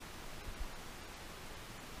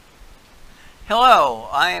Hello,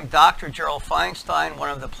 I am Dr. Gerald Feinstein, one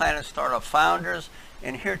of the Planet Startup founders,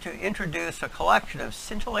 and here to introduce a collection of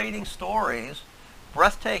scintillating stories,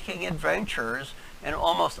 breathtaking adventures, and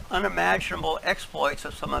almost unimaginable exploits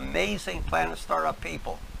of some amazing Planet Startup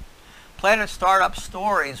people. Planet Startup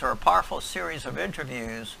Stories are a powerful series of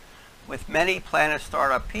interviews with many Planet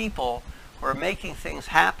Startup people who are making things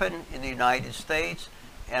happen in the United States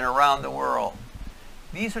and around the world.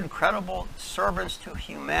 These incredible servants to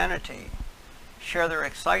humanity share their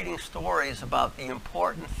exciting stories about the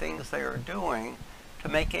important things they are doing to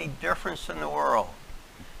make a difference in the world.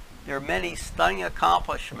 Their many stunning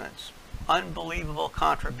accomplishments, unbelievable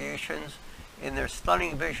contributions, and their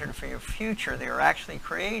stunning vision for your future they are actually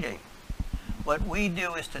creating. What we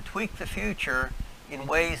do is to tweak the future in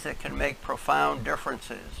ways that can make profound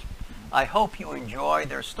differences. I hope you enjoy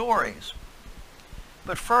their stories.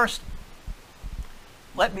 But first,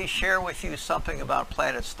 let me share with you something about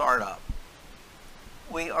Planet Startup.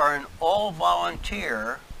 We are an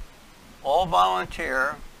all-volunteer,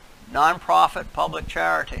 nonprofit public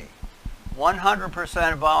charity.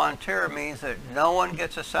 100% volunteer means that no one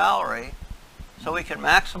gets a salary, so we can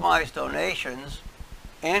maximize donations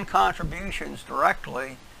and contributions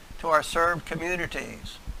directly to our served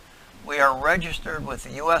communities. We are registered with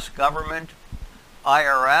the U.S. government,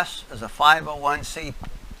 IRS, as a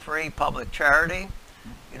 501c3 public charity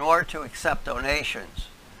in order to accept donations.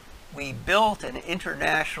 We built an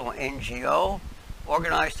international NGO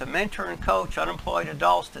organized to mentor and coach unemployed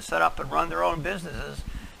adults to set up and run their own businesses,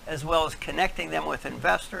 as well as connecting them with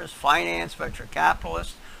investors, finance, venture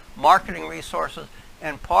capitalists, marketing resources,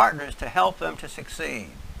 and partners to help them to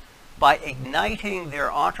succeed. By igniting their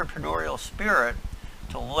entrepreneurial spirit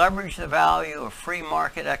to leverage the value of free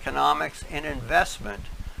market economics and investment,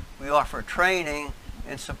 we offer training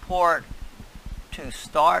and support to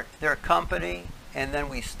start their company, and then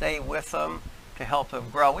we stay with them to help them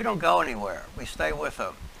grow. We don't go anywhere. We stay with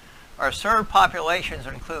them. Our served populations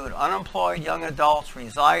include unemployed young adults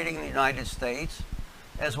residing in the United States,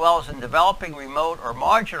 as well as in developing, remote, or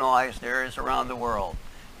marginalized areas around the world.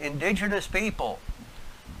 Indigenous people,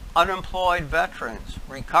 unemployed veterans,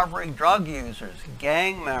 recovering drug users,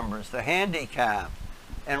 gang members, the handicapped,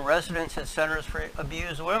 and residents at centers for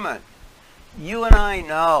abused women. You and I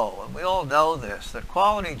know, and we all know this, that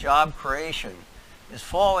quality job creation is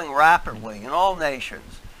falling rapidly in all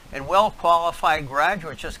nations, and well-qualified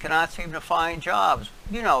graduates just cannot seem to find jobs.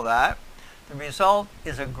 You know that. The result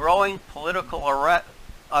is a growing political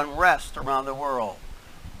unrest around the world.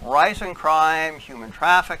 Rising crime, human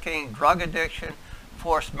trafficking, drug addiction,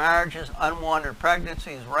 forced marriages, unwanted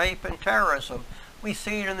pregnancies, rape, and terrorism. We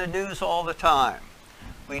see it in the news all the time.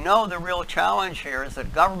 We know the real challenge here is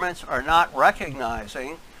that governments are not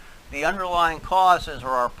recognizing the underlying causes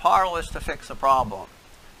or are powerless to fix the problem.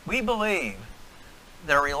 We believe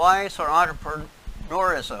that a reliance on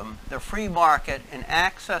entrepreneurism, the free market, and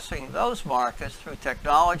accessing those markets through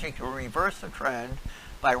technology can reverse the trend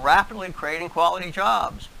by rapidly creating quality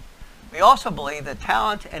jobs. We also believe that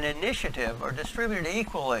talent and initiative are distributed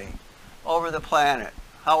equally over the planet.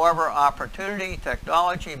 However, opportunity,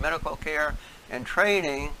 technology, medical care, and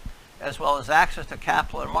training, as well as access to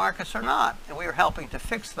capital and markets, are not. And we are helping to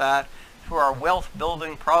fix that through our wealth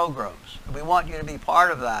building programs. And we want you to be part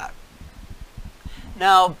of that.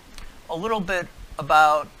 Now, a little bit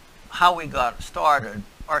about how we got started,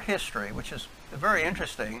 our history, which is very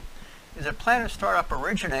interesting, is that Planet Startup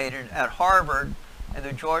originated at Harvard and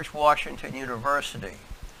the George Washington University.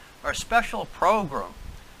 Our special program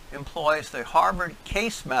employs the Harvard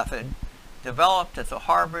CASE method developed at the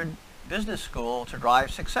Harvard Business School to drive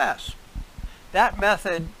success. That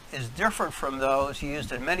method is different from those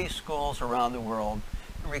used in many schools around the world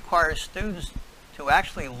and requires students to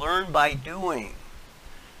actually learn by doing,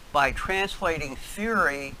 by translating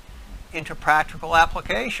theory into practical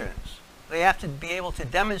applications. They have to be able to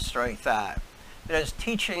demonstrate that. That is,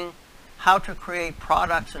 teaching how to create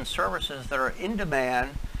products and services that are in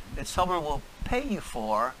demand, that someone will pay you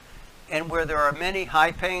for, and where there are many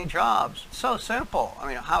high-paying jobs. It's so simple. I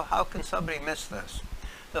mean, how can somebody miss this?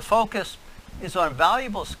 The focus is on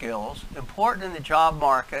valuable skills important in the job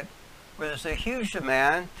market where there's a huge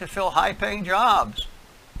demand to fill high-paying jobs.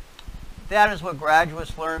 That is what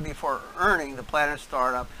graduates learn before earning the Planet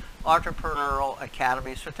Startup Entrepreneurial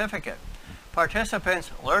Academy certificate.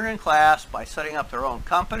 Participants learn in class by setting up their own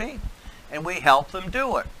company, and we help them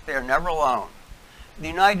do it. They are never alone. In the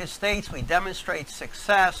United States, we demonstrate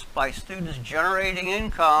success by students generating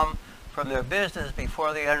income from their business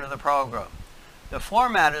before the end of the program. The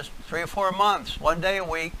format is 3 or 4 months, 1 day a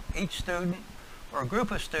week. Each student or a group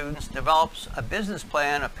of students develops a business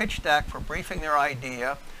plan, a pitch deck for briefing their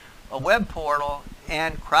idea, a web portal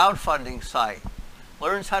and crowdfunding site,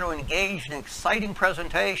 learns how to engage in exciting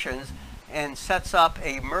presentations, and sets up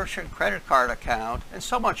a merchant credit card account, and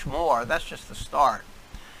so much more. That's just the start.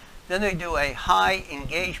 Then they do a high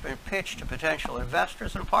engagement pitch to potential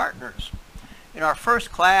investors and partners. In our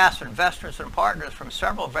first class, investors and partners from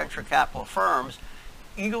several venture capital firms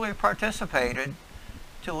eagerly participated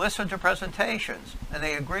to listen to presentations, and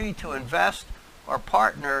they agreed to invest or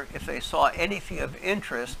partner if they saw anything of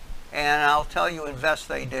interest, and I'll tell you, invest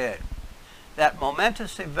they did. That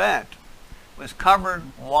momentous event was covered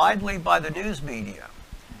widely by the news media.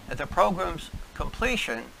 At the program's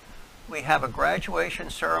completion, we have a graduation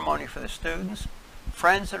ceremony for the students,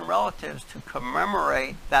 friends, and relatives to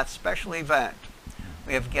commemorate that special event.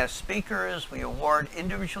 We have guest speakers, we award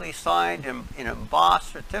individually signed and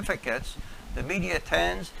embossed certificates, the media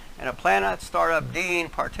attends, and a Planet Startup Dean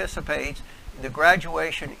participates in the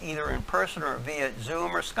graduation either in person or via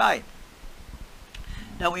Zoom or Skype.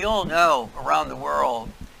 Now, we all know around the world,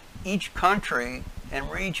 each country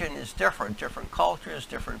and region is different cultures,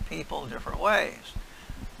 different people, different ways.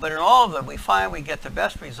 But in all of them, we find we get the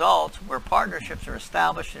best results where partnerships are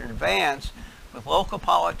established in advance with local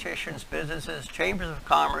politicians, businesses, chambers of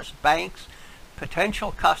commerce, banks,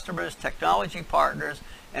 potential customers, technology partners,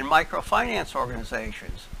 and microfinance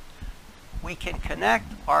organizations. We can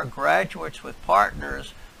connect our graduates with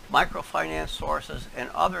partners, microfinance sources, and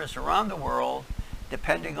others around the world,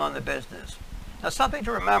 depending on the business. Now, something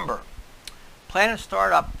to remember, Planet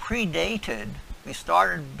Startup predated, we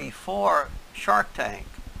started before Shark Tank.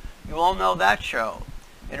 You all know that show.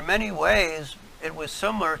 In many ways, it was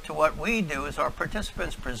similar to what we do as our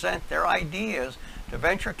participants present their ideas to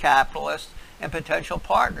venture capitalists and potential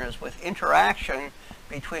partners with interaction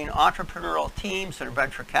between entrepreneurial teams and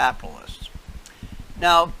venture capitalists.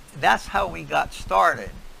 Now, that's how we got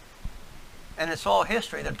started. And it's all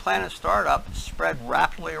history that Planet Startup spread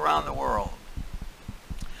rapidly around the world.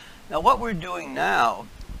 Now, what we're doing now,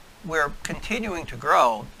 we're continuing to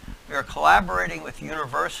grow. We are collaborating with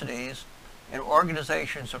universities and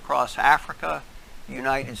organizations across Africa, the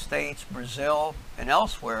United States, Brazil, and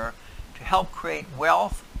elsewhere to help create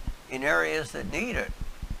wealth in areas that need it.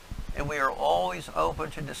 And we are always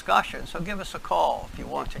open to discussion, so give us a call if you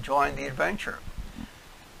want to join the adventure.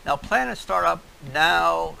 Now, Planet Startup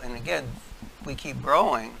now, and again, we keep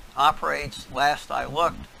growing, operates, last I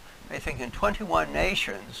looked, I think in 21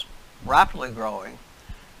 nations, rapidly growing,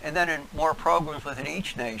 and then in more programs within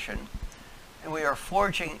each nation. And we are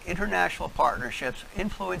forging international partnerships,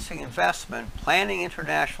 influencing investment, planning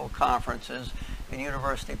international conferences, and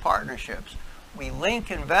university partnerships. We link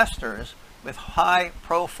investors with high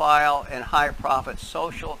profile and high profit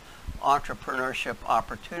social entrepreneurship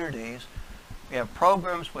opportunities. We have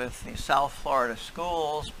programs with the South Florida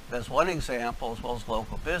schools as one example, as well as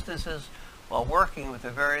local businesses, while working with the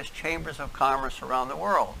various chambers of commerce around the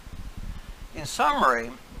world. In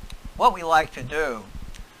summary, what we like to do,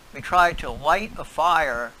 we try to light a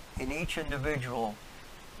fire in each individual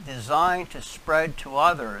designed to spread to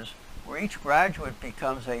others, where each graduate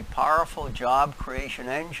becomes a powerful job creation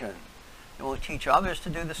engine, and we'll teach others to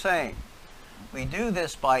do the same. We do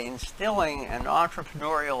this by instilling an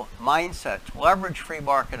entrepreneurial mindset to leverage free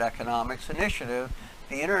market economics initiative,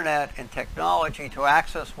 the internet, and technology to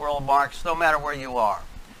access world markets no matter where you are.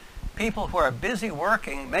 People who are busy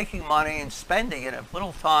working, making money, and spending it have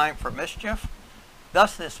little time for mischief.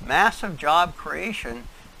 Thus, this massive job creation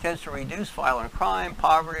tends to reduce violent crime,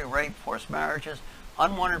 poverty, rape, forced marriages,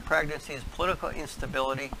 unwanted pregnancies, political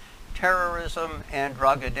instability, terrorism, and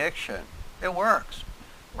drug addiction. It works.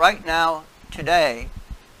 Right now, today,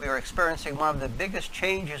 we are experiencing one of the biggest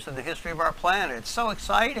changes in the history of our planet. It's so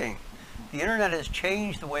exciting. The internet has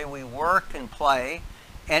changed the way we work and play,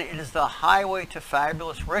 and it is the highway to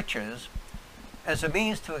fabulous riches as a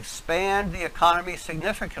means to expand the economy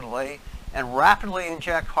significantly and rapidly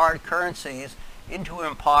inject hard currencies into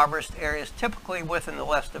impoverished areas, typically within the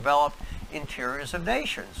less developed interiors of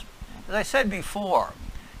nations. As I said before,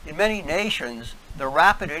 in many nations, the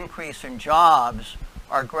rapid increase in jobs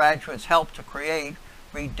our graduates help to create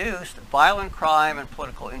reduced violent crime and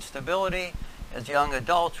political instability, as young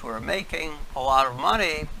adults who are making a lot of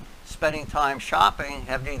money spending time shopping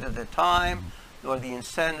have neither the time nor the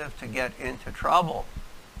incentive to get into trouble.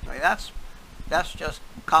 I mean, that's just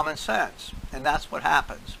common sense, and that's what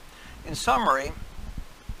happens. In summary,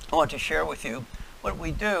 I want to share with you what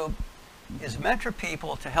we do is mentor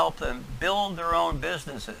people to help them build their own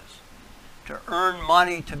businesses, to earn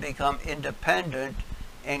money to become independent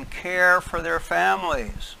and care for their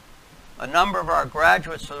families. A number of our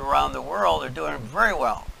graduates around the world are doing very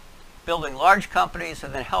well, building large companies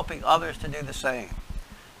and then helping others to do the same.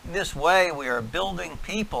 In this way, we are building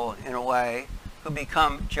people, in a way, who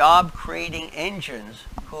become job-creating engines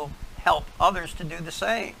who help others to do the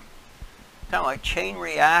same. Kind of like chain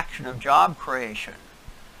reaction of job creation.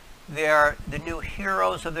 They're the new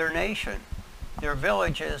heroes of their nation, their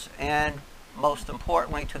villages, and most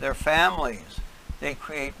importantly to their families. They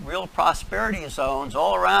create real prosperity zones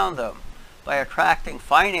all around them by attracting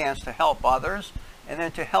finance to help others and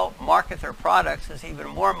then to help market their products as even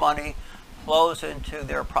more money flows into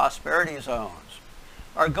their prosperity zones.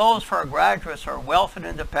 Our goals for our graduates are wealth and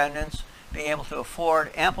independence, being able to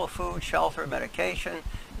afford ample food, shelter, medication,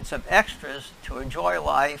 and some extras to enjoy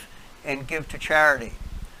life and give to charity.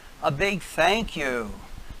 A big thank you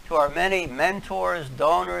to our many mentors,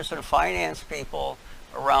 donors, and finance people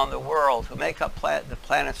around the world who make up the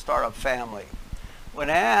Planet Startup family. When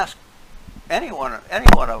asked, any one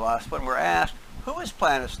of us, when we're asked, who is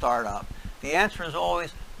Planet Startup? The answer is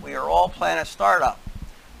always, we are all Planet Startup.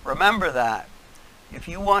 Remember that. If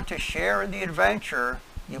you want to share in the adventure,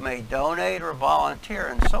 you may donate or volunteer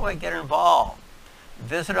and so way get involved.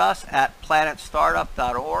 Visit us at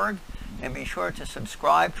planetstartup.org and be sure to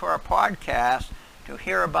subscribe to our podcast to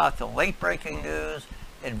hear about the late-breaking news,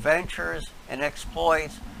 adventures, and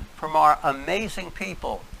exploits from our amazing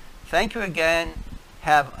people. Thank you again.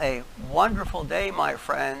 Have a wonderful day, my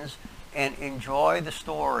friends, and enjoy the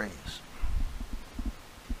stories.